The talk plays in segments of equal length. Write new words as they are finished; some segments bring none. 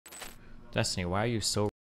Destiny, why are you so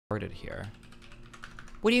retarded here?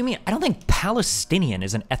 What do you mean? I don't think Palestinian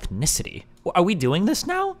is an ethnicity. Are we doing this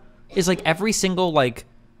now? Is like every single like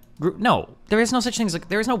group? No, there is no such thing as like,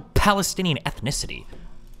 there is no Palestinian ethnicity.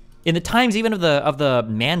 In the times even of the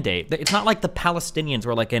mandate, it's not like the Palestinians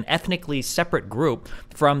were like an ethnically separate group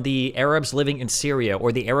from the Arabs living in Syria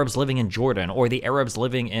or the Arabs living in Jordan or the Arabs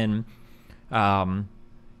living in, I'm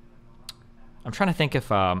trying to think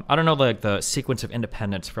if, I don't know like the sequence of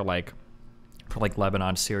independence for like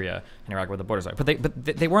Lebanon, Syria, and Iraq where the borders are, but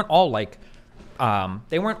they weren't all like,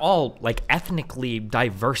 ethnically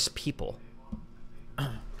diverse people. Do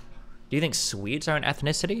you think Swedes are an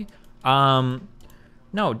ethnicity?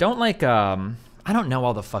 No, don't like, I don't know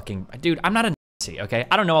all the fucking, dude, I'm not a Nazi, okay?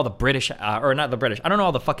 I don't know all the British, or not the British, I don't know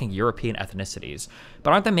all the fucking European ethnicities.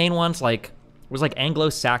 But aren't the main ones like, was like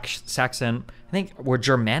Anglo-Saxon, I think, were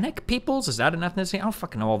Germanic peoples? Is that an ethnicity? I don't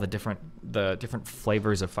fucking know all the different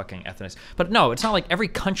flavors of fucking ethnicity. But no, it's not like every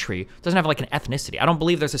country doesn't have like an ethnicity. I don't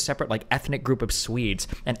believe there's a separate like ethnic group of Swedes,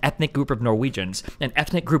 an ethnic group of Norwegians, an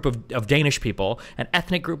ethnic group of Danish people, an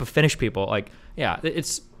ethnic group of Finnish people. Like, yeah,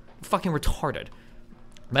 it's fucking retarded.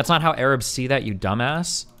 That's not how Arabs see that, you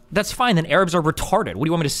dumbass. That's fine, then Arabs are retarded. What do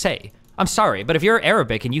you want me to say? I'm sorry, but if you're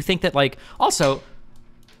Arabic and you think that like, also,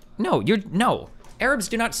 no. Arabs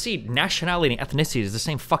do not see nationality and ethnicity as the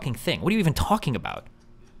same fucking thing. What are you even talking about?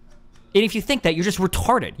 And if you think that, you're just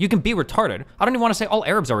retarded. You can be retarded. I don't even want to say all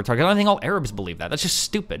Arabs are retarded. I don't think all Arabs believe that. That's just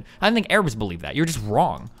stupid. I don't think Arabs believe that. You're just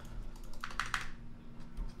wrong.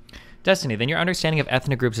 Destiny, then your understanding of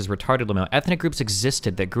ethnic groups is retarded, Limo. Ethnic groups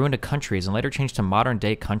existed that grew into countries and later changed to modern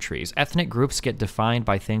day countries. Ethnic groups get defined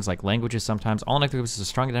by things like languages sometimes. All ethnic groups is a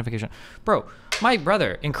strong identification. Bro, my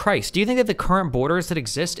brother in Christ, do you think that the current borders that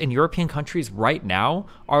exist in European countries right now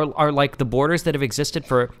are like the borders that have existed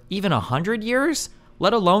for even 100 years,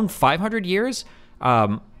 let alone 500 years?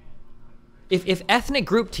 If ethnic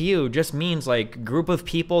group to you just means like group of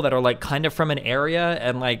people that are like kind of from an area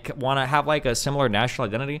and like want to have like a similar national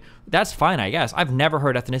identity, that's fine, I guess. I've never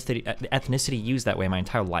heard ethnicity used that way my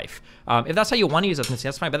entire life. If that's how you want to use ethnicity,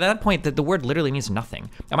 that's fine. But at that point, the word literally means nothing.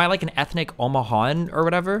 Am I like an ethnic Omahan or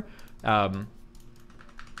whatever? Oh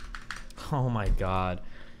my God.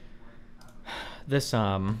 This,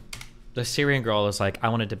 the Syrian girl is like, I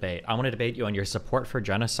want to debate. I want to debate you on your support for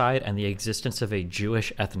genocide and the existence of a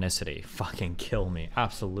Jewish ethnicity. Fucking kill me.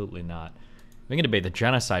 Absolutely not. We can debate the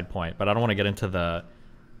genocide point, but I don't want to get into the...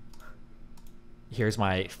 Here's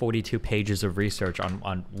my 42 pages of research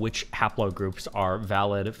on which haplogroups are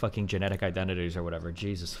valid fucking genetic identities or whatever.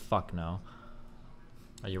 Jesus, fuck no.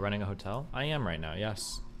 Are you running a hotel? I am right now,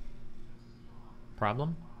 yes.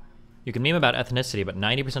 Problem? You can meme about ethnicity, but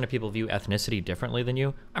 90% of people view ethnicity differently than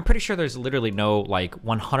you. I'm pretty sure there's literally no, like,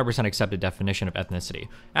 100% accepted definition of ethnicity.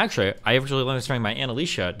 Actually, I actually learned this during my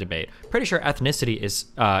Annalisa debate. Pretty sure ethnicity is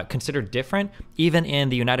considered different, even in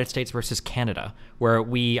the United States versus Canada, where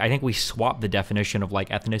I think we swapped the definition of, like,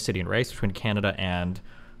 ethnicity and race between Canada and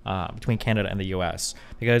the US.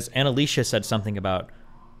 Because Annalisa said something about,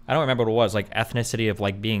 I don't remember what it was, like ethnicity of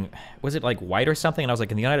like being, was it like white or something? And I was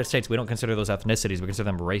like, in the United States, we don't consider those ethnicities, we consider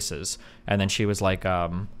them races. And then she was like,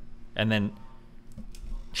 and then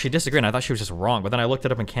she disagreed, and I thought she was just wrong. But then I looked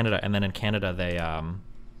it up in Canada, and then in Canada,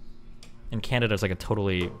 in Canada, it's like a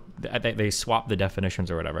totally, they swap the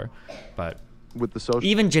definitions or whatever. But with the social,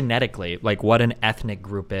 even genetically, like what an ethnic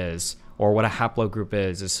group is, or what a haplogroup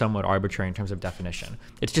is somewhat arbitrary in terms of definition.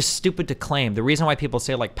 It's just stupid to claim. The reason why people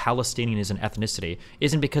say like Palestinian is an ethnicity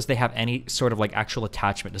isn't because they have any sort of like actual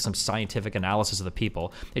attachment to some scientific analysis of the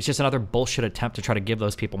people. It's just another bullshit attempt to try to give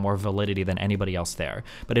those people more validity than anybody else there.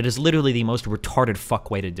 But it is literally the most retarded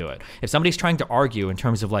fuck way to do it. If somebody's trying to argue in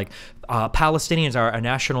terms of like Palestinians are a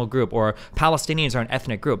national group or Palestinians are an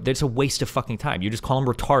ethnic group, it's a waste of fucking time. You just call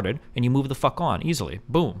them retarded and you move the fuck on easily.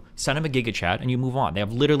 Boom. Send them a Giga Chat and you move on. They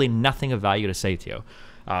have literally nothing of value to say to you.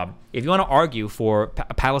 If you want to argue for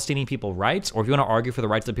Palestinian people rights, or if you want to argue for the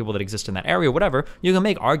rights of the people that exist in that area, whatever, you can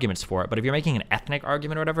make arguments for it. But if you're making an ethnic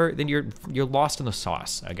argument or whatever, then you're lost in the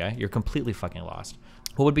sauce, okay? You're completely fucking lost.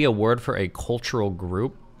 What would be a word for a cultural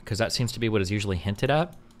group? Because that seems to be what is usually hinted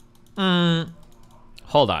at.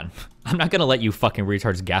 Hold on. I'm not gonna let you fucking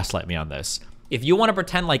retards gaslight me on this. If you want to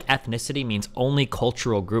pretend like ethnicity means only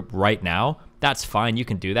cultural group right now, that's fine, you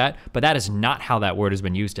can do that, but that is not how that word has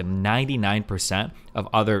been used in 99% of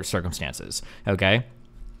other circumstances, okay?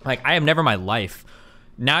 Like, I have never in my life,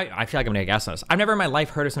 now I feel like I'm gonna get gas on this, I've never in my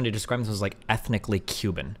life heard of somebody describe themselves as like ethnically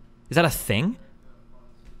Cuban. Is that a thing?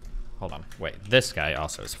 Hold on, wait, this guy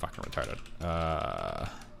also is fucking retarded.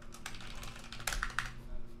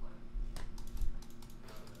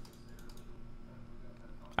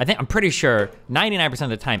 I'm pretty sure 99% of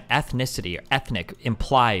the time, ethnicity or ethnic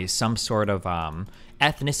implies some sort of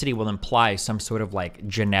ethnicity will imply some sort of like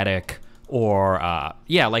genetic or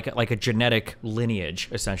like a genetic lineage.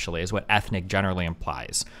 Essentially, is what ethnic generally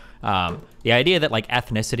implies. The idea that like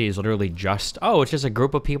ethnicity is literally just it's just a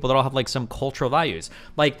group of people that all have like some cultural values.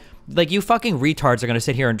 Like you fucking retards are gonna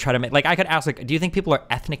sit here and try to make, like, I could ask, like, do you think people are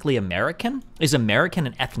ethnically American? Is American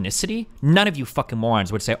an ethnicity? None of you fucking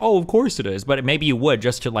morons would say, oh, of course it is. But maybe you would,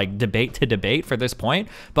 just to like debate for this point.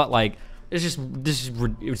 But like, it's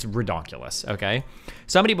redonkulous, okay?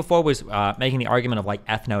 Somebody before was making the argument of like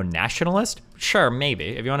ethno-nationalist. Sure, maybe,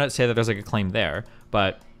 if you want to say that there's like a claim there.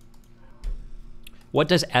 But what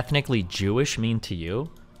does ethnically Jewish mean to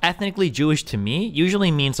you? Ethnically Jewish to me usually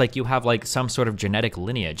means like you have like some sort of genetic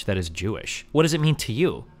lineage that is Jewish. What does it mean to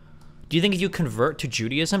you? Do you think if you convert to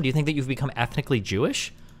Judaism, do you think that you've become ethnically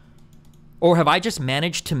Jewish? Or have I just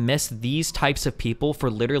managed to miss these types of people for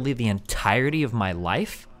literally the entirety of my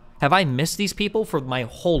life? Have I missed these people for my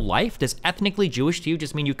whole life? Does ethnically Jewish to you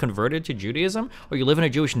just mean you converted to Judaism or you live in a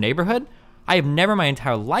Jewish neighborhood? I have never in my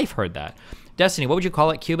entire life heard that. Destiny, what would you call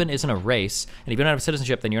it? Cuban isn't a race, and if you don't have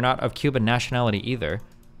citizenship, then you're not of Cuban nationality either.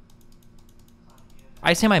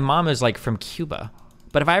 I say my mom is like from Cuba,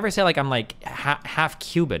 but if I ever say like I'm like half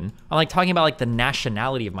Cuban, I'm like talking about like the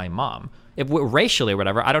nationality of my mom. If racially or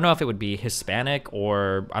whatever, I don't know if it would be Hispanic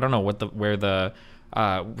or I don't know where the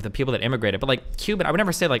people that immigrated, but like Cuban, I would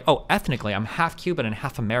never say like, oh, ethnically I'm half Cuban and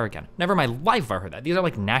half American. Never in my life have I heard that. These are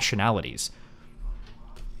like nationalities.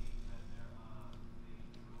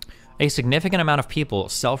 A significant amount of people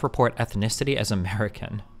self-report ethnicity as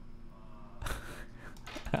American.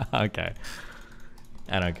 Okay.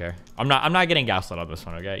 I don't care. I'm not getting gaslit on this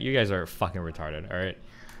one, okay? You guys are fucking retarded, all right?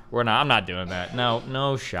 I'm not doing that.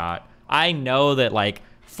 No shot. I know that like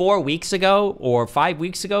 4 weeks ago or 5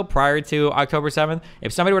 weeks ago, prior to October 7th,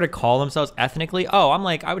 if somebody were to call themselves ethnically,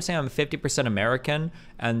 I would say I'm 50% American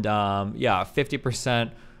and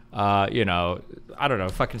 50%, I don't know,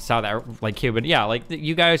 fucking South, like Cuban. Yeah, like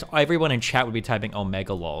you guys, everyone in chat would be typing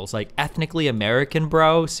omega lols. Like ethnically American,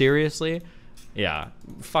 bro? Seriously? Yeah,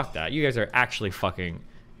 fuck that. You guys are actually fucking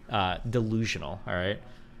delusional, all right?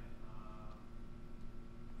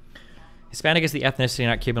 Hispanic is the ethnicity,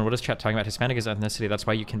 not Cuban. What is chat talking about? Hispanic is ethnicity. That's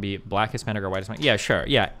why you can be black Hispanic or white Hispanic. Yeah, sure.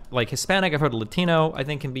 Yeah, like Hispanic, I've heard Latino, I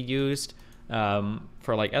think can be used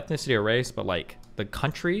for like ethnicity or race, but like the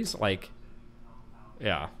countries, like,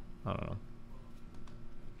 yeah, I don't know.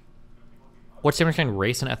 What's the difference between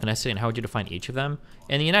race and ethnicity, and how would you define each of them?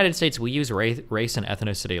 In the United States, we use race and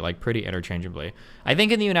ethnicity like pretty interchangeably. I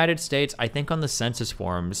think in the United States, I think on the census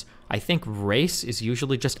forms, I think race is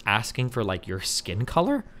usually just asking for like your skin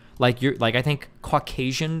color. Like I think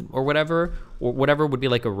Caucasian or whatever would be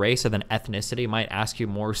like a race, and then ethnicity might ask you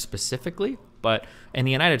more specifically. But in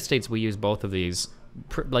the United States, we use both of these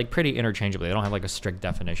like pretty interchangeably. They don't have like a strict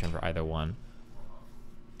definition for either one.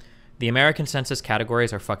 The American census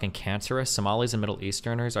categories are fucking cancerous. Somalis and Middle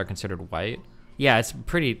Easterners are considered white. Yeah, it's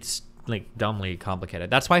pretty like dumbly complicated.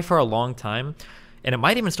 That's why for a long time, and it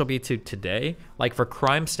might even still be to today, like for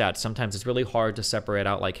crime stats, sometimes it's really hard to separate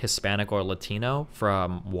out like Hispanic or Latino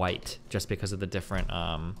from white, just because of the different,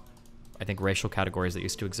 I think, racial categories that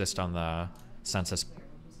used to exist on the census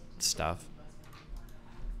stuff.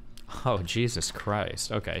 Oh, Jesus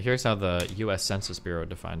Christ. Okay, here's how the U.S. Census Bureau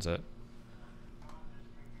defines it.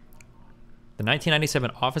 The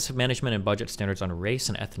 1997 Office of Management and Budget Standards on Race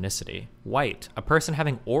and Ethnicity. White, a person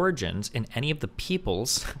having origins in any of the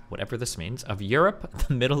peoples, whatever this means, of Europe,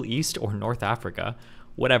 the Middle East, or North Africa,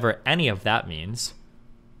 whatever any of that means.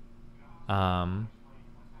 There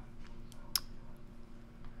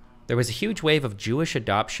was a huge wave of Jewish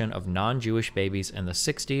adoption of non-Jewish babies in the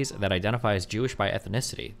 60s that identify as Jewish by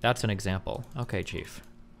ethnicity. That's an example. Okay, Chief.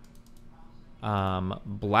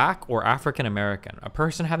 Black or African American, a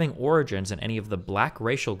person having origins in any of the black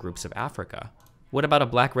racial groups of Africa. What about a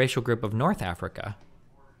black racial group of North Africa?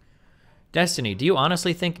 Destiny, do you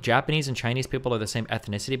honestly think Japanese and Chinese people are the same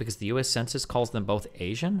ethnicity because the U.S. Census calls them both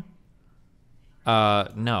Asian?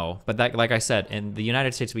 No, but that, like I said, in the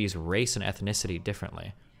United States we use race and ethnicity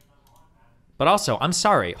differently. But also, I'm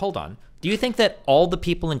sorry, hold on. Do you think that all the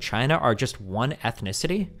people in China are just one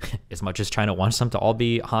ethnicity? As much as China wants them to all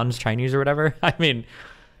be Han's Chinese or whatever? I mean,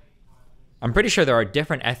 I'm pretty sure there are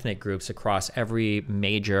different ethnic groups across every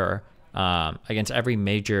major, against every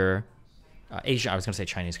major Asian, I was going to say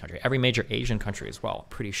Chinese country, every major Asian country as well,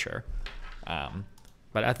 pretty sure. But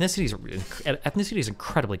ethnicity is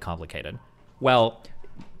incredibly complicated. Well,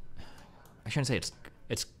 I shouldn't say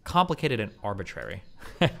it's complicated and arbitrary.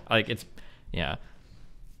 Like, it's, yeah.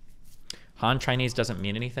 Han Chinese doesn't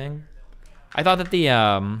mean anything. I thought that the,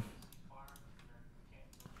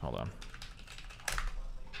 hold on.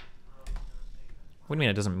 What do you mean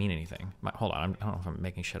it doesn't mean anything? Hold on, I don't know if I'm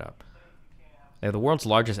making shit up. They have the world's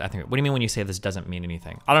largest ethnic. What do you mean when you say this doesn't mean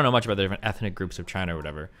anything? I don't know much about the different ethnic groups of China or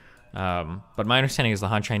whatever. But my understanding is the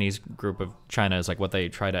Han Chinese group of China is like what they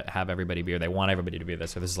try to have everybody be, or they want everybody to be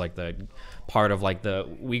this. So this is like the part of like the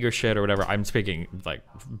Uyghur shit or whatever. I'm speaking like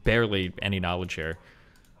barely any knowledge here.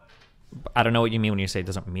 I don't know what you mean when you say it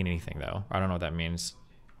doesn't mean anything though. I don't know what that means.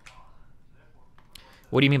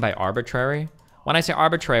 What do you mean by arbitrary? When I say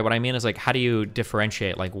arbitrary, what I mean is like, how do you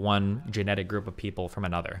differentiate like one genetic group of people from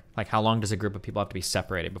another? Like how long does a group of people have to be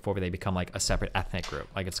separated before they become like a separate ethnic group?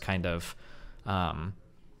 Like it's kind of,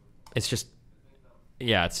 it's just,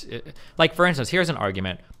 yeah, like for instance, here's an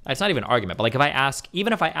argument. It's not even an argument, but like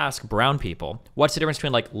even if I ask brown people, what's the difference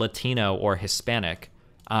between like Latino or Hispanic?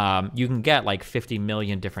 You can get like 50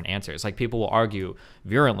 million different answers. Like people will argue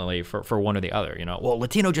virulently for one or the other, you know, well,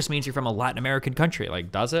 Latino just means you're from a Latin American country.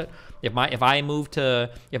 Like, does it? If I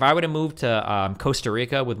were to move to Costa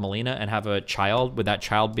Rica with Melina and have a child, would that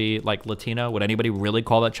child be like Latino? Would anybody really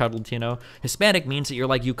call that child Latino? Hispanic means that you're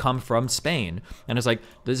like, you come from Spain. And it's like,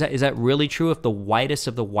 is that really true if the whitest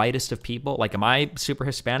of people, like, am I super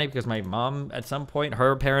Hispanic because my mom at some point,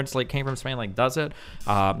 her parents like came from Spain? Like, does it?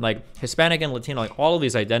 Like Hispanic and Latino, like all of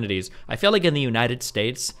these identities, I feel like in the United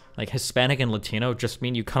States, like Hispanic and Latino just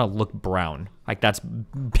mean you kind of look brown. Like that's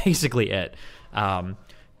basically it.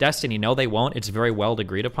 Destiny, no, they won't. It's very well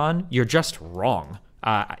agreed upon. You're just wrong.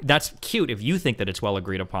 That's cute if you think that it's well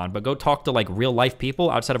agreed upon, but go talk to like real life people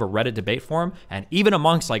outside of a Reddit debate forum, and even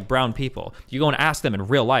amongst like brown people, you go and ask them in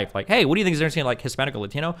real life, like, hey, what do you think is interesting, like Hispanic or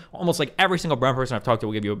Latino? Almost like every single brown person I've talked to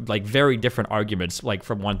will give you like very different arguments, like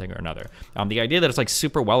from one thing or another. The idea that it's like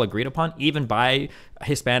super well agreed upon, even by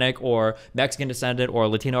Hispanic or Mexican descendant or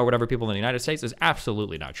Latino or whatever people in the United States, is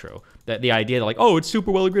absolutely not true. That the idea that like, oh, it's super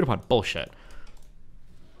well agreed upon, bullshit.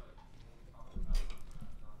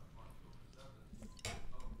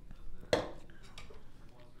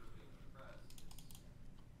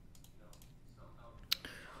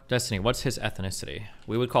 Destiny, what's his ethnicity?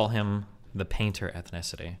 We would call him the painter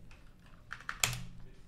ethnicity.